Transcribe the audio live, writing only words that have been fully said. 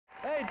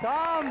Hey,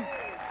 Tom.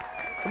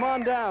 Come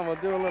on down. We'll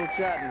do a little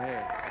chatting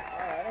here.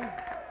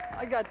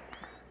 All right.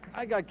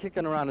 I got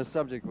kicking around a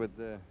subject with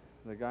the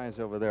guys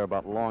over there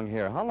about long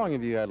hair. How long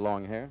have you had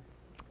long hair?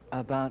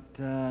 About,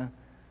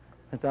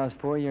 since I was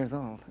 4 years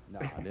old. No,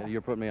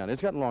 you're putting me on.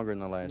 It's gotten longer in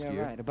the last year.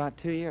 Yeah, right. About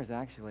 2 years,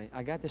 actually.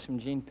 I got this from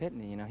Gene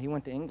Pitney. You know, he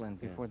went to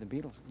England before the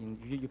Beatles.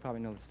 You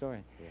probably know the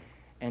story. Yeah.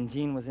 And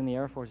Gene was in the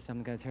Air Force or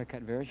something, got his hair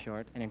cut very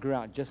short, and it grew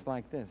out just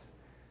like this.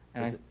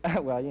 And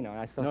well, you know,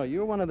 I saw... No,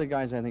 you're one of the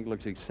guys I think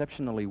looks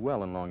exceptionally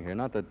well in long hair.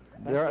 Not that...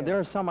 There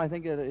are some I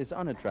think it's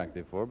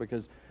unattractive for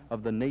because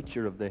of the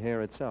nature of the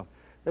hair itself.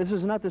 This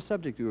is not the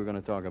subject we were going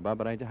to talk about,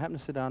 but I happened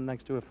to sit down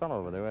next to a fellow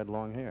over there who had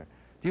long hair.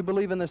 Do you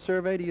believe in the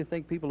survey? Do you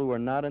think people who are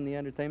not in the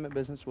entertainment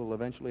business will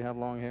eventually have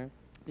long hair?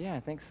 Yeah, I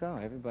think so.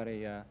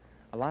 Everybody, a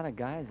lot of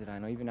guys that I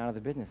know, even out of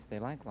the business, they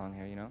like long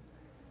hair, you know.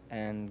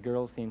 And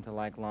girls seem to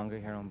like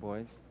longer hair on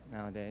boys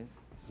nowadays.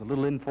 A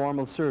little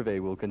informal survey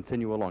will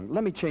continue along.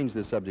 Let me change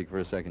the subject for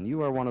a second.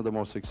 You are one of the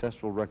most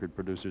successful record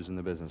producers in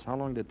the business. How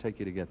long did it take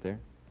you to get there?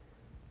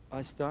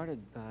 I started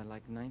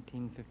like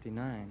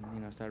 1959,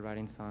 you know, started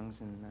writing songs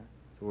and...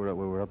 So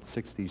we're up to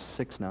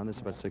 66 now. This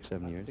is about 6,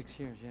 7 years. 6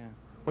 years, yeah.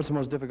 What's the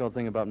most difficult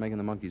thing about making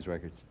the Monkees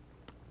records?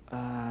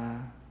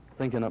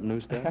 Thinking up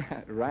new stuff?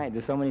 Right.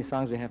 There's so many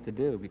songs we have to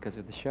do because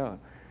of the show.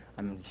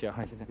 I mean, the show,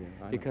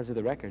 because of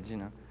the records, you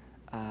know.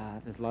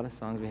 There's a lot of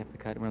songs we have to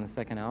cut. We're on the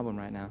second album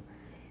right now.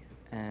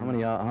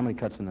 And how many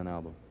cuts in an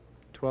album?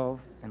 12,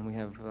 and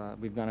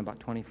we've done about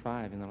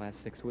 25 in the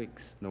last 6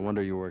 weeks. No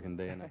wonder you're working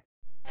day and night.